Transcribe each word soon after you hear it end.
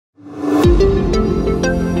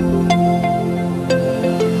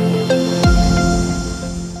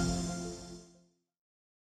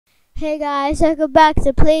Hey guys, welcome back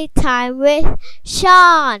to Playtime with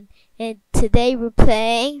Sean. And today we're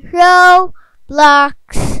playing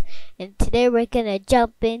Roblox. And today we're gonna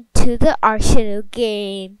jump into the Arsenal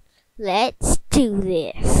game. Let's do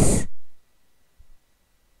this.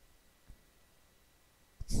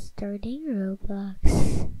 Starting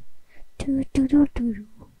Roblox.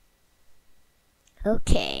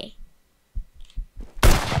 Okay.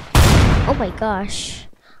 Oh my gosh.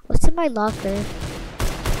 What's in my locker?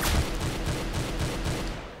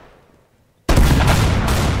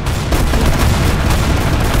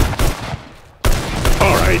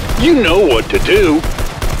 Alright, you know what to do.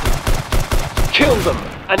 Kill them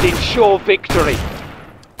and ensure victory.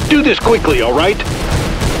 Do this quickly, alright?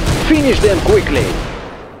 Finish them quickly.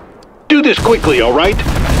 Do this quickly, alright?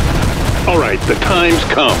 Alright, the time's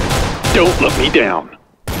come. Don't let me down.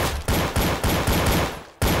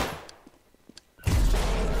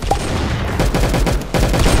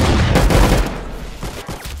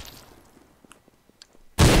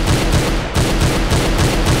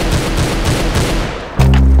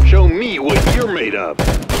 Show me what you're made of.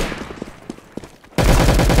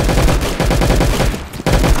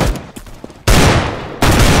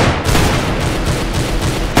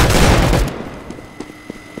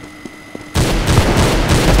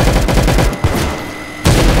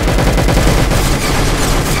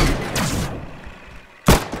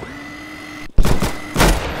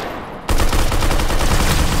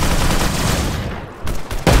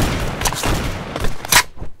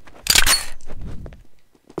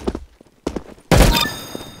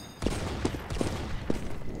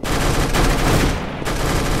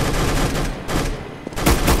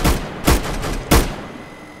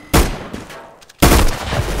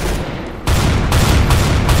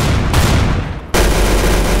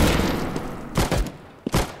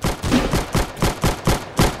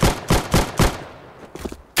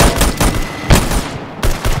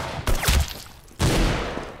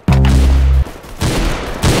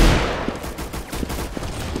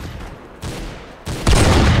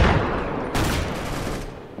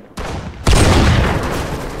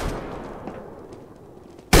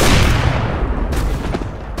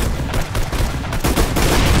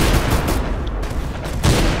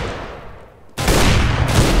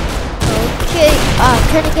 I'm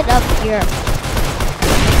trying to get up here.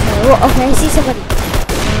 Okay, I see somebody.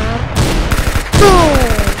 Boom!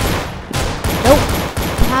 Nope.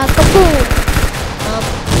 Haka-boom!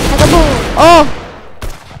 Haka-boom! Oh!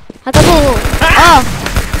 Haka-boom! Oh!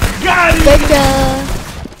 Got it!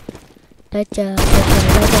 Dacha!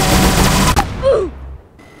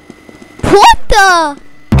 What the?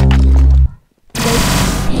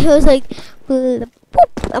 It was like, boop,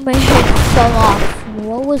 and my head fell off.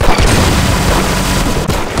 What was that?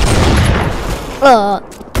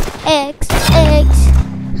 X.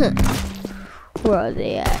 Huh. Where are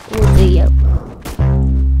they at? Where are they at?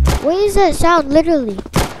 What is that sound, literally?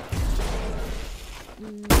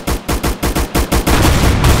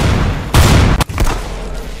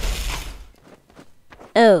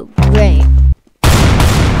 Oh, great.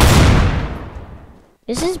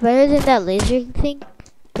 This is better than that laser thing?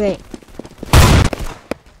 Great.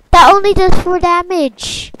 That only does 4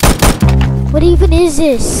 damage. What even is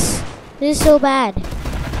this? This is so bad.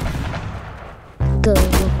 Go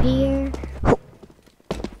up here.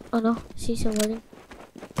 Oh no, see somebody.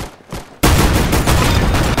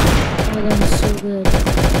 Oh, that was so good.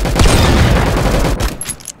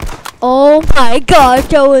 Oh my gosh,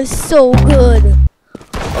 that was so good.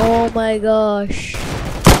 Oh my gosh.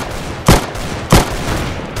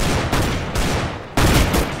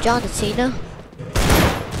 John Cena.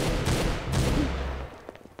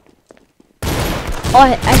 Oh, I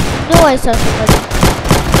know I saw somebody.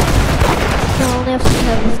 No, I only have some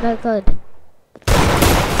time. This is not good.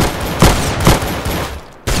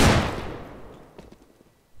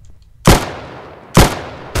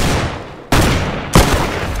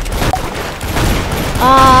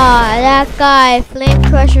 Ah, that guy, Flame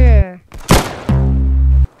Crusher.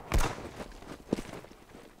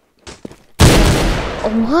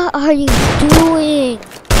 What are you doing?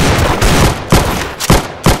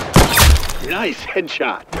 Nice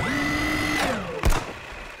headshot.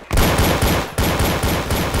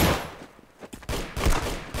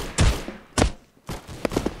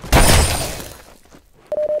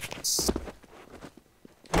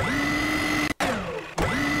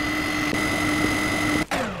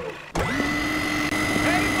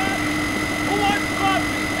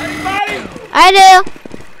 I do.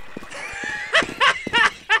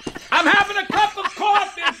 I'm having a cup of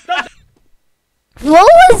coffee. What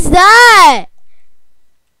was that?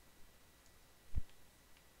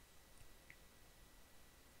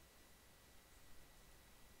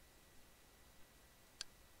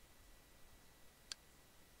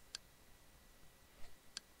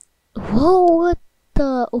 Whoa, what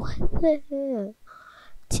the hell?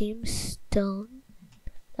 Team Stone.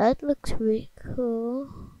 That looks really cool.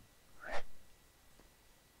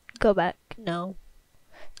 Go back. No.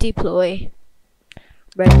 Deploy.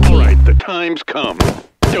 Red team. Alright, the time's come.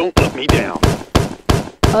 Don't let me down.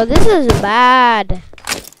 Oh, this is bad.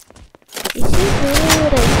 This is really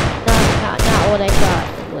what I... Not what I thought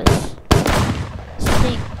it was.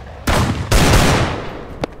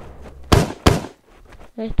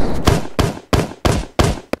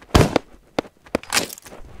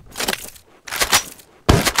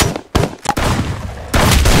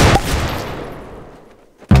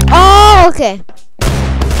 Oh, okay.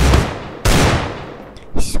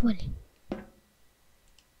 Sweaty.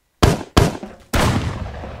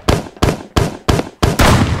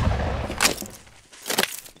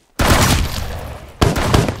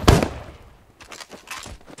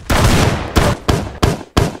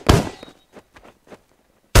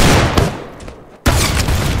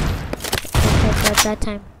 That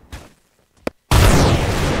time.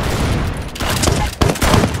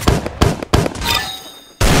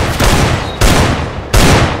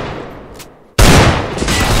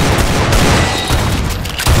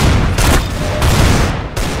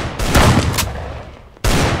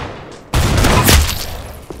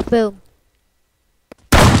 Boom.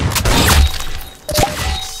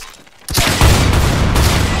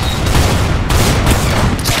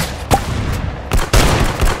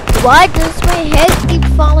 Why does my head keep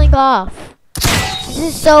falling off? This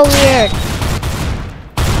is so weird.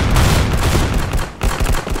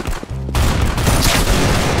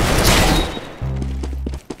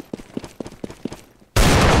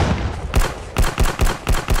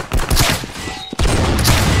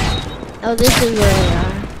 Oh, this is where they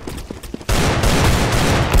are.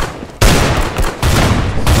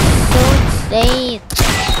 So insane.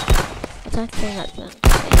 It's actually not so insane.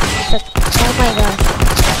 It's like, oh my gosh.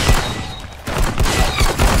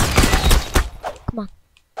 Come on.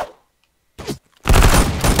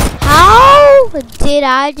 How did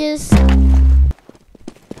I just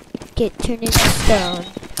get turned into stone?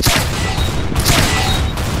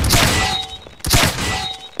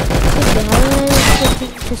 How did I just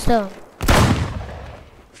get into stone?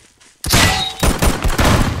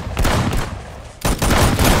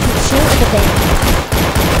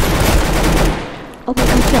 Oh my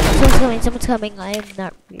gosh, no, someone's coming, someone's coming. I am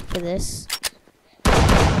not ready for this.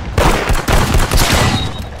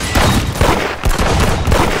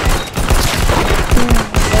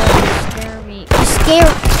 Scare me. You scare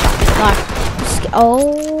me. God.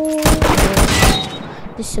 Oh.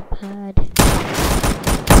 This is bad.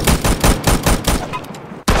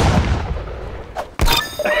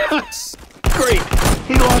 Great!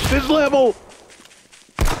 He lost his level!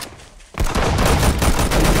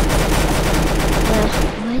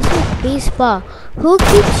 Why is it baseball? Who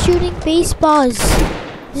keeps shooting baseballs?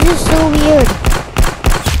 This is so weird.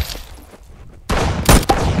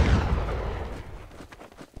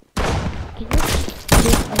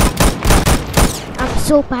 I'm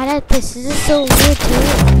so bad at this. This is so weird, dude.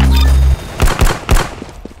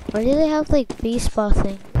 Why do they have like baseball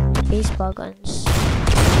baseball guns?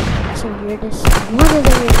 That's the weirdest. One of the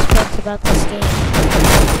weirdest parts about this game.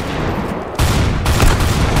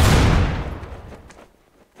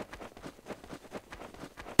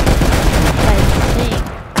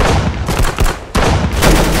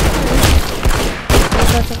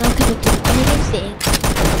 I'm not gonna do anything.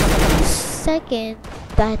 Second,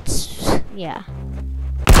 that's yeah.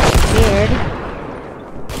 Weird.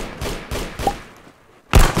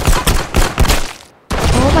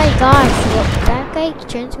 Oh my gosh, what, that guy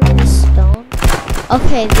turns me into stone.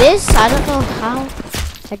 Okay, this I don't know how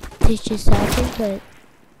this just happened, but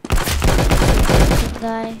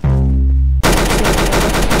guy.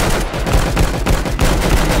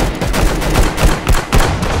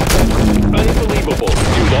 Unbelievable.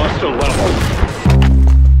 You lost a level.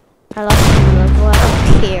 I lost a level. I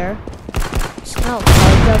don't care. It's not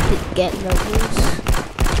hard to get levels.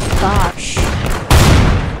 Gosh.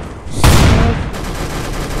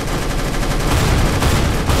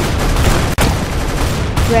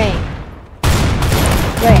 Gray.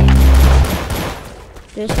 Gray.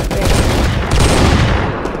 There's gray.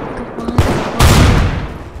 Come on, come on.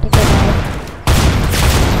 Think about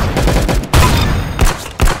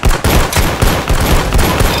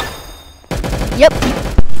it. Yep.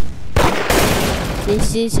 This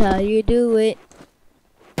is how you do it.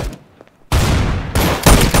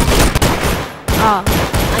 Oh,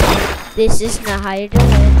 this is not how you do it.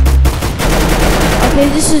 Okay,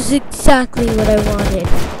 this is exactly what I wanted.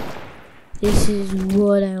 This is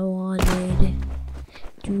what I wanted.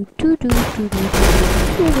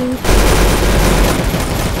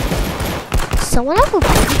 Someone have a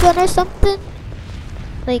BB gun or something?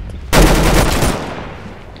 Like,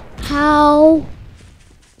 how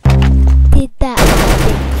did that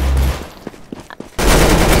happen?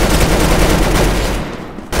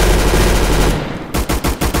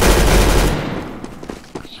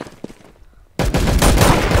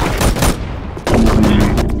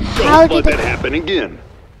 How Don't did let that happen again.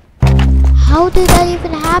 How did that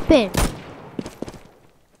even happen?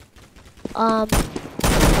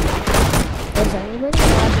 Does anybody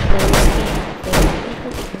want to play this game?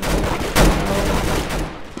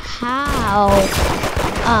 How?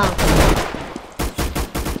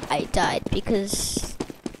 I died because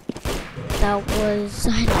that was,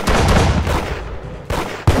 I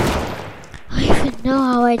don't even know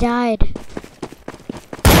how I died.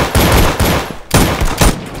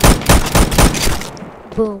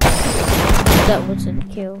 Boom. That wasn't a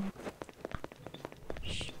kill.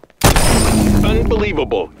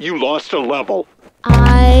 Unbelievable. You lost a level.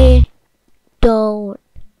 I don't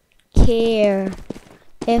care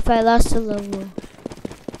if I lost a level.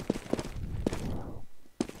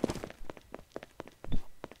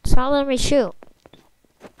 It's not letting me shoot.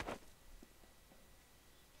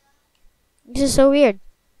 This is so weird.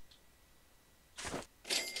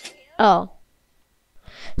 Oh.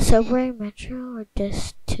 Subway, Metro, or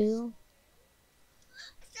just two?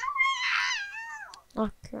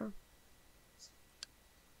 Okay.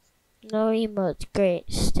 No emotes, great.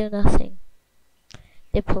 Still nothing.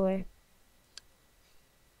 Deploy.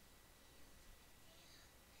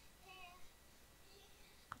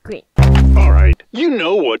 Great. Alright, you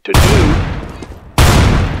know what to do.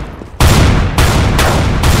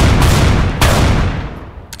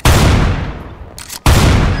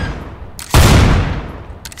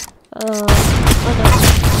 Oh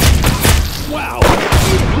Wow,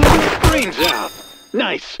 you blew his brains out.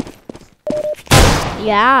 Nice. no.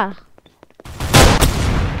 Yeah.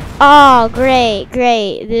 Oh, great,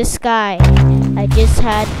 great. This guy. I just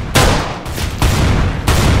had.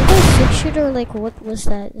 Was that a six-shooter? Like, what was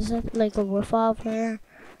that? Is that like a revolver?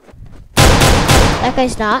 That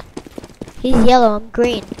guy's not. He's yellow, I'm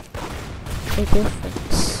green. The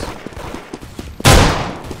difference.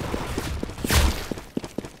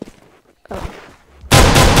 Oh.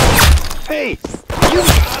 Hey, you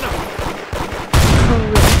got him.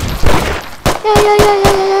 Correct.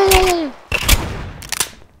 Yeah.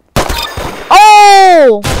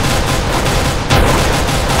 Oh!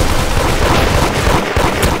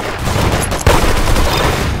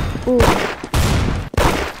 Ooh.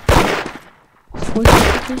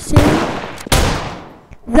 40%?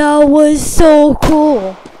 That was so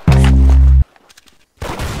cool.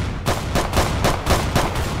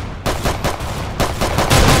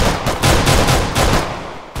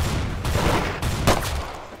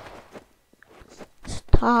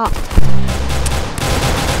 Stop.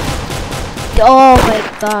 Oh my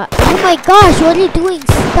god. Oh my gosh, what are you doing?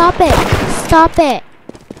 Stop it. Stop it.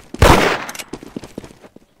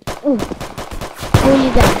 Ooh.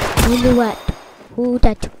 Who that? Who what? Who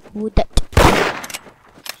that? Who that?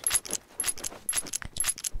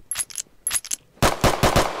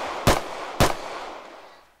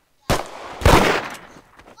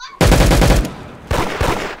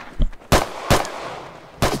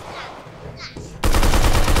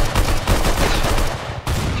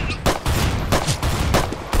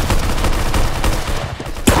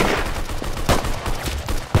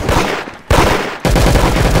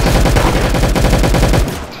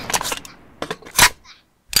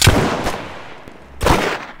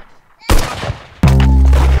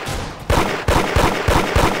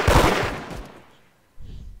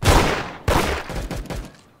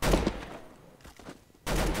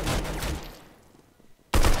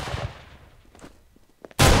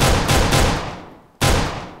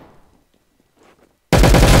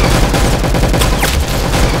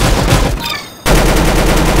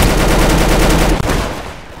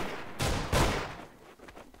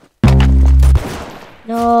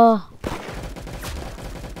 No.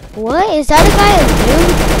 What? Is that a guy a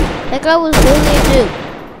noob? That guy was really a noob.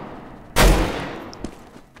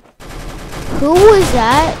 Who was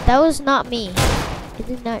that? That was not me. I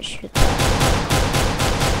did not shoot that.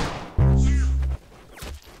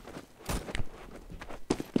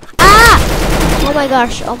 Ah! Oh my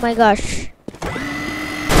gosh. Oh my gosh.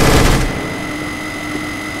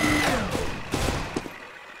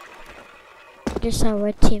 Just our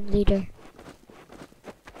red team leader.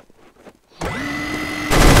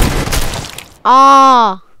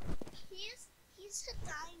 Ah! He's a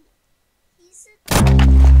diamond. He's a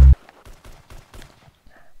diamond.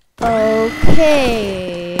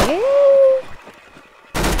 Okay.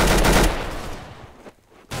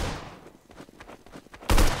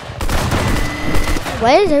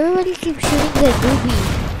 Why does everybody keep shooting the newbie?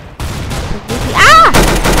 The newbie. Ah!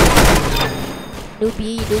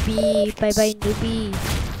 Newbie. Bye bye, newbie.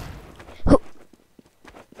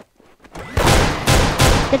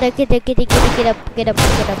 Get up.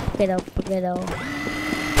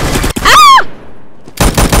 Ah!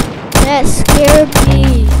 That scared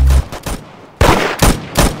me.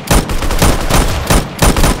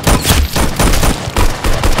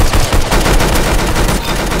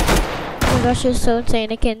 Oh my gosh, it's so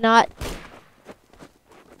insane. I cannot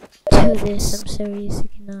do this. I'm serious, I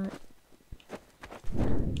cannot.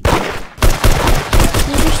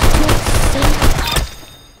 You're so insane.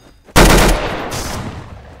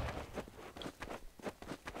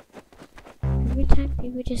 Every time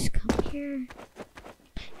people just come here.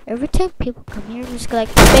 Every time people come here, just go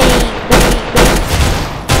like bang.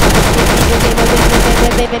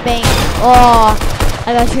 Oh,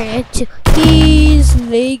 I got turned into his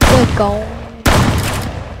leg gone.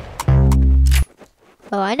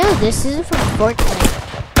 Oh, I know this isn't from Fortnite.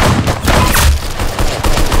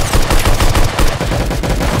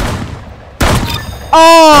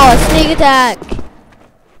 Oh, sneak attack.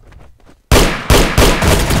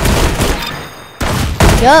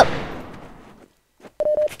 Yup.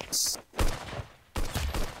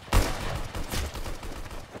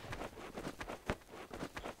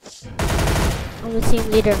 I'm the team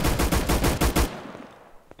leader.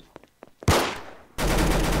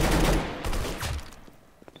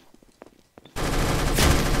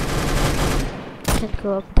 Can't go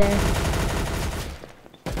up there.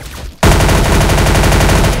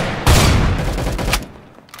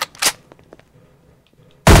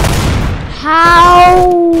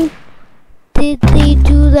 How did they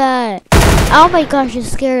do that? Oh my gosh, it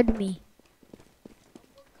scared me.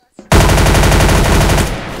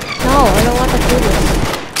 No, I don't want to do this.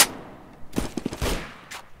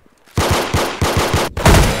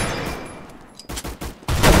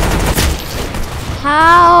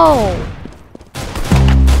 How?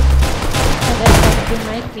 Oh, that's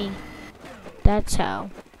behind me. That's how.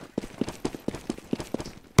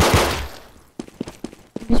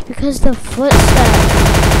 It's because the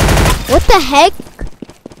footsteps. What the heck?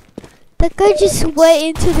 That guy just went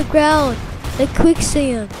into the ground like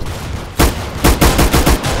quicksand.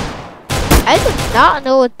 I do not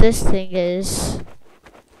know what this thing is.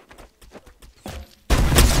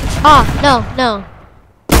 Oh, no.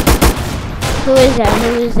 Who is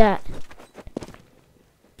that?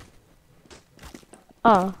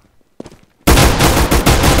 Oh.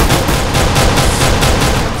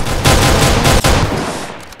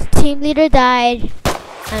 The team leader died.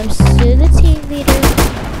 I'm still the team leader.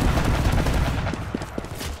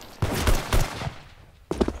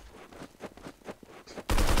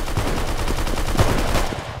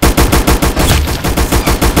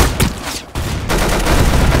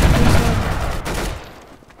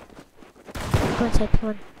 Come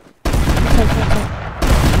on.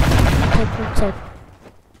 Inside.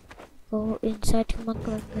 Go inside, come on.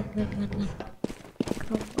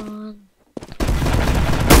 Come on.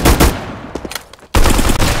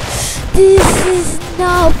 This is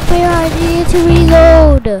not fair, I need to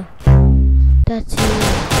reload. That's it.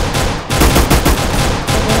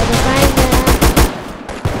 I gotta find that.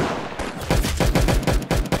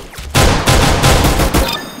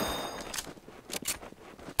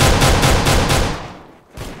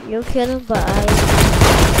 You'll kill him, but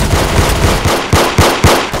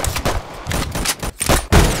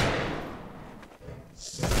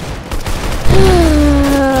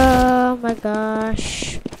oh my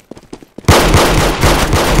gosh.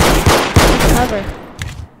 Cover.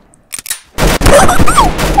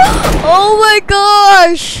 Oh my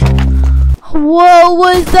gosh! What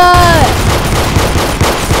was that?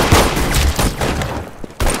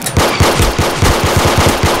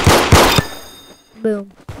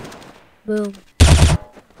 Boom. Boom.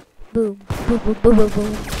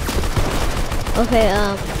 Okay,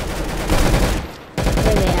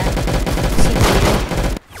 where they at?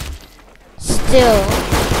 Still.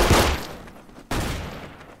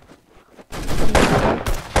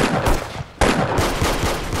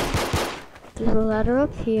 There's a ladder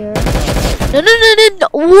up here. No.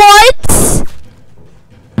 What?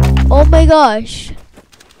 Oh my gosh.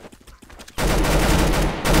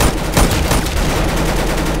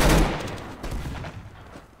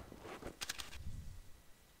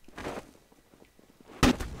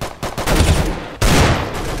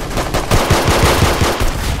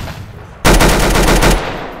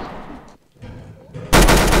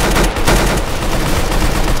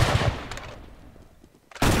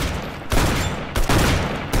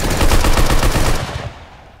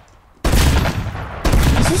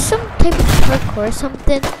 Is this some type of parkour or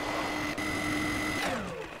something?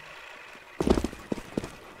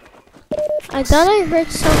 I thought I heard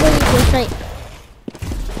somebody just like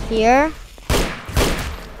here.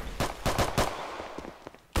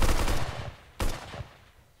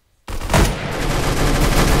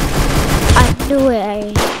 I knew it.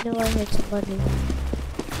 I knew I heard somebody.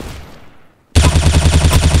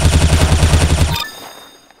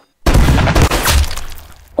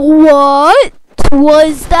 What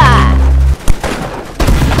was that?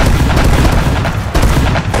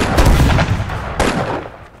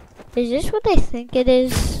 Is this what I think it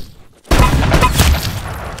is?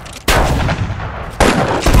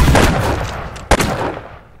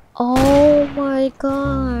 Oh my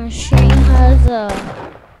gosh, he has a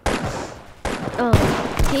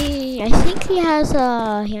I think he has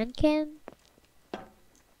a hand cannon.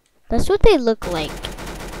 That's what they look like.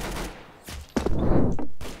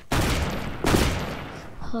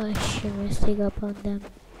 Oh shit, let's take up on them.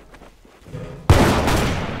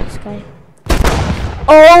 This guy.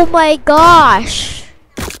 Oh my gosh!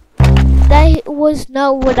 That was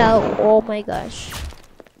not without. Oh my gosh.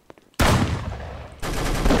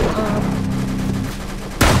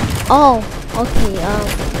 Oh, okay.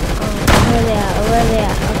 Where they at? Where they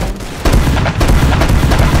at? Okay.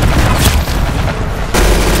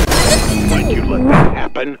 Why'd you let that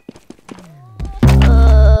happen?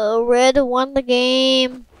 Red won the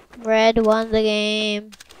game. Red won the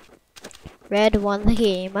game. Red won the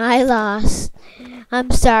game. I lost. I'm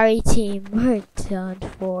sorry, team. We're done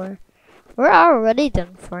for. We're already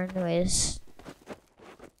done for anyways.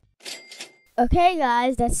 Okay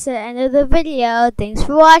guys, that's the end of the video. Thanks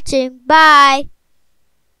for watching. Bye.